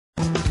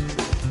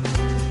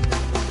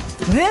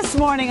This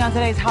morning on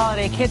today's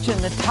Holiday Kitchen,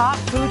 the top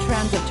food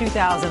trends of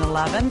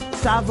 2011.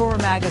 Saveur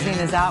magazine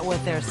is out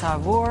with their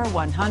Saveur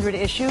 100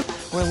 issue,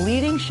 where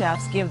leading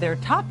chefs give their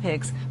top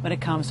picks when it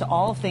comes to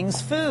all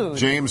things food.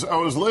 James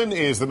Oslin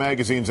is the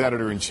magazine's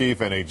editor-in-chief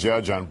and a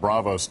judge on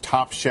Bravo's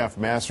Top Chef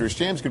Masters.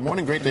 James, good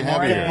morning. Great to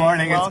have you here. Good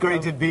morning. It's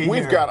great to be here.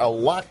 We've got a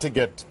lot to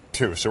get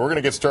to, so we're going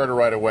to get started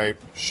right away.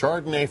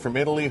 Chardonnay from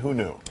Italy, who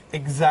knew?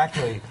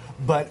 Exactly.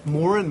 But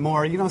more and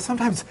more, you know,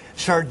 sometimes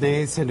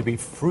Chardonnays tend to be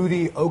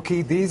fruity,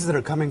 oaky. These that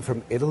are coming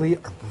from Italy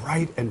are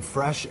bright and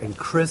fresh and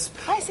crisp.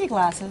 I see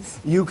glasses.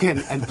 You can,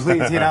 and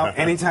please, you know,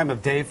 any time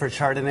of day for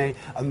Chardonnay,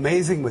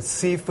 amazing with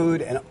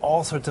seafood and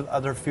all sorts of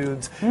other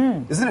foods.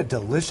 Isn't it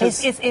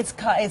delicious?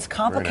 It's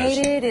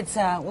complicated. Nice. It's,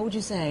 what would you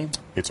say?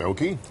 It's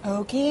oaky.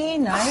 Oaky,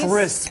 nice.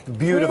 Crisp,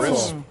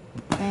 beautiful.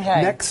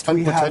 Okay. Next,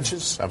 we have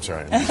Unpretentious? I'm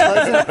sorry.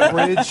 Pleasant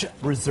Ridge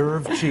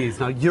Reserve cheese.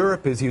 Now,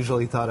 Europe is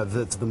usually thought of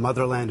as the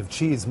motherland of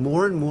cheese.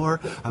 More and more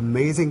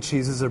amazing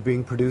cheeses are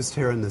being produced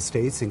here in the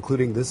States,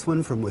 including this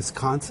one from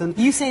Wisconsin.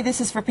 You say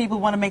this is for people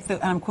who want to make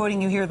the, I'm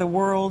quoting you here, the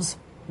world's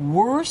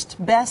worst,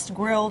 best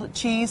grilled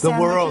cheese sandwiches?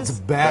 The world's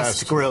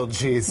best grilled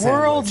cheese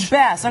sandwich. World's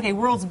best. Okay,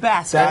 world's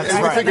best. That's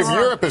I right. think of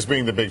Europe as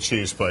being the big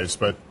cheese place,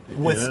 but...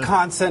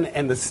 Wisconsin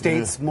and the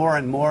States more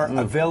and more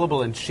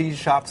available in cheese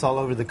shops all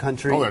over the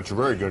country. Oh, that's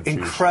very good cheese.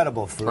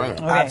 Incredible food. Right.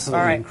 Okay,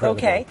 Absolutely all right.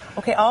 incredible.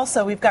 Okay,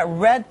 also, we've got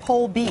red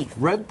pole beef.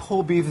 Red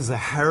pole beef is a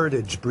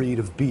heritage breed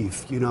of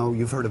beef. You know,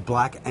 you've heard of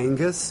Black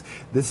Angus.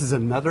 This is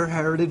another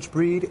heritage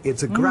breed.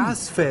 It's a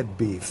grass-fed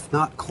beef,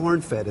 not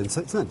corn-fed, and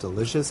so it's not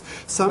delicious.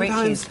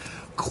 Sometimes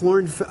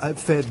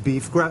corn-fed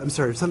beef,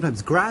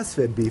 sometimes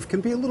grass-fed beef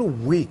can be a little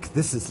weak.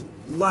 This is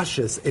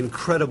luscious,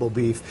 incredible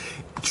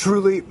beef.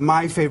 Truly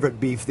my favorite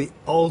beef, the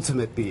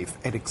ultimate beef,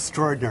 an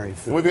extraordinary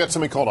food. We've got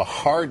something called a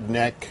hard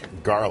neck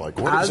garlic.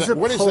 As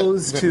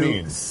opposed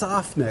to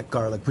soft neck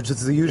garlic, which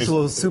is the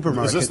usual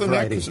supermarket is this the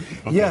variety. neck?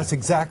 Okay. Yes,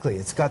 exactly.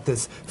 It's got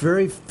this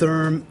very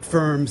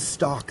firm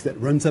stalk that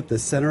runs up the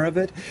center of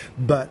it.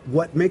 But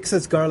what makes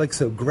this garlic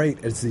so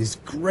great is these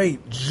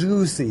great,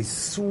 juicy,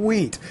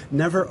 sweet,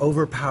 never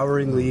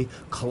overpoweringly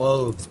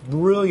cloves.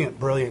 Brilliant,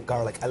 brilliant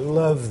garlic. I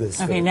love this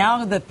food. Okay,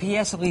 now the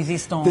pièce de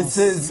résistance. This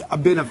has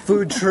been a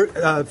food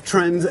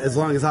trend as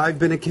long as I've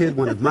been a kid,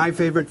 one of my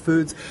favorite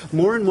foods.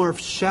 More and more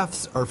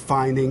chefs are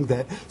finding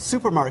that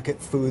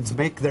supermarket foods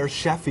make their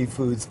chefy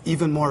foods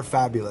even more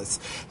fabulous.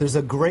 There's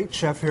a great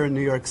chef here in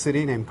New York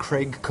City named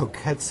Craig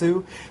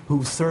Koketsu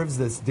who serves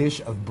this dish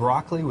of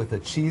broccoli with a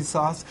cheese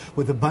sauce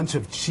with a bunch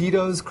of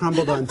Cheetos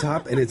crumbled on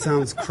top, and it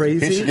sounds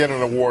crazy. He should get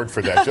an award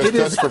for that,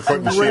 just for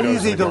putting Cheetos in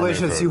crazy the gourmet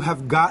delicious. food. You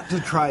have got to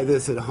try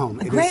this at home.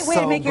 A great way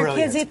to make your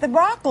kids eat the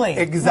broccoli.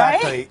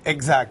 Exactly, right?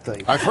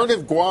 exactly. I've heard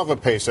of guava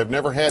paste. I've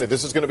never had it.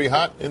 This is going to be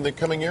hot in the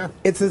coming year?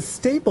 It's a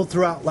staple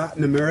throughout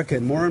Latin America,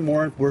 and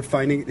more we're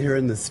finding it here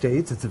in the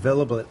States. It's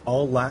available at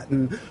all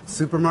Latin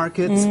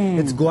supermarkets.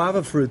 It's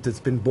guava fruit that's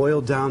been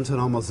boiled down to an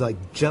almost like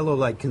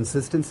jello-like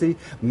consistency.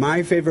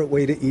 My favorite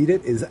way to eat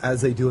it is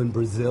as they do in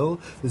Brazil.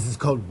 This is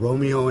called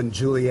Romeo and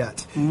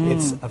Juliet.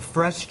 It's a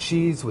fresh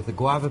cheese with the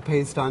guava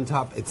paste on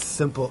top. It's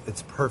simple.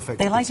 It's perfect.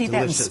 They like to eat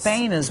delicious. that in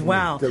Spain as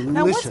well. Delicious.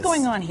 Now, what's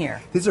going on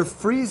here? These are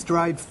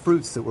freeze-dried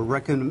fruits that were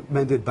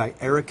recommended by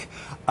Eric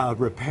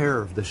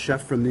Ripert, the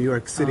chef from New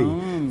York City.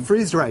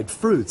 Freeze-dried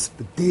fruits,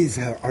 but these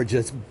are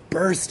just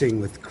bursting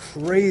with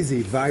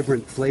crazy,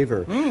 vibrant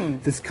flavor.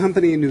 This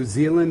company in New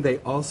Zealand, they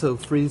also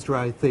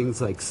freeze-dry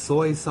things like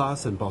soy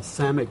sauce and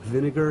balsamic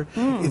vinegar.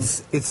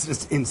 It's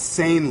just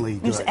insanely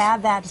good. You just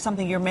add that to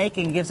something you're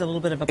making, it gives it a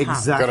little bit of a pop.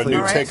 Exactly. Got a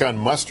new right. take on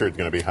mustard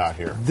going to be hot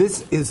here.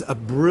 This is a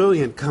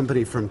brilliant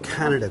company from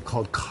Canada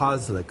called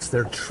Coslicks.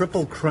 Their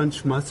Triple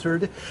Crunch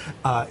mustard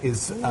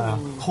is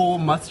whole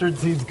mustard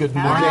seeds. Good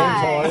morning.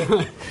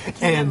 Hi.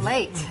 and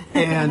late.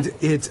 And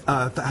it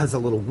has a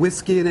little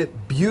whiskey in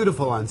it.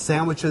 Beautiful on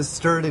sandwiches,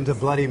 stirred into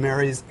Bloody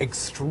Marys.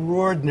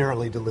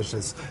 Extraordinarily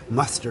delicious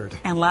mustard.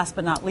 And last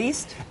but not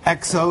least,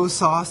 XO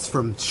sauce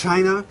from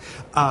China,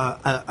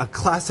 a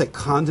classic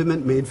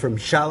condiment made from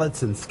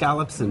shallots and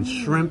scallops and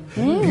shrimp.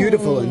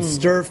 Beautiful and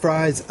stir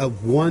fries, a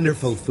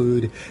wonderful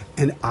food.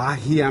 And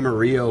ají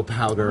amarillo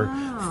powder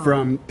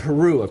from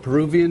Peru, a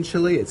Peruvian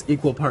chili. It's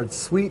equal parts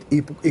sweet,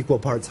 equal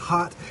parts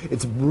hot.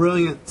 It's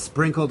brilliant,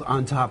 sprinkled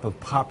on top of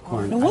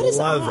popcorn. now what I is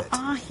love it.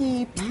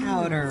 ají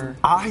powder?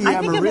 Ají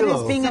I think of it as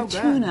amarillo. being a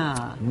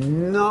tuna.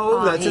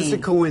 No, that's just a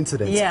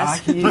coincidence.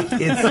 Yes. Ají,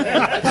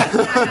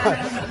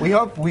 it's, we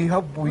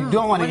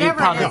don't want to eat Whatever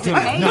powdered it is, tuna.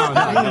 right? No,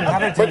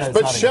 powdered tuna is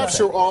But not a chefs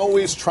good are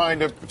always trying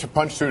to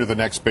punch through to the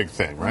next big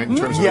thing, right? In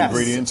terms of Yes,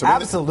 ingredients. I mean,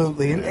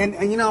 absolutely.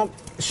 And you know,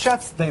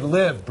 chefs, they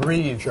live,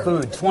 breathe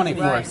food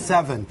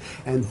 24/7.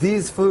 And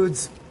these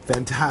foods,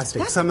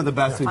 fantastic. Some of the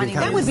best we've become.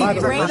 That would be By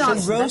the way, great on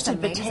that's roasted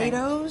amazing.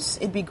 potatoes.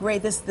 It'd be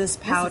great. This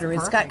powder.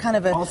 It's got perfect. kind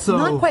of a Also-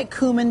 not quite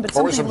cumin, but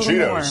Or something some a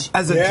little more. Cheetos.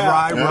 As a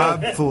dry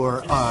rub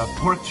for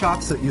pork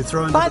chops that you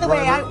throw into By the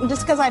way, dry rub.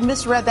 just because I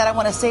misread that, I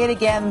want to say it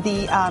again.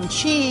 The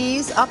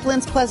cheese,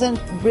 Upland's Pleasant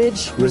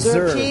Ridge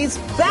Reserve Reserve. cheese,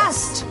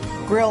 best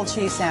grilled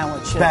cheese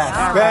sandwiches. Best.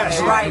 All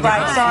Best. Right.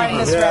 Sorry, I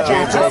misread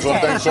James that.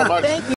 Oslin, thanks so much. Thank you.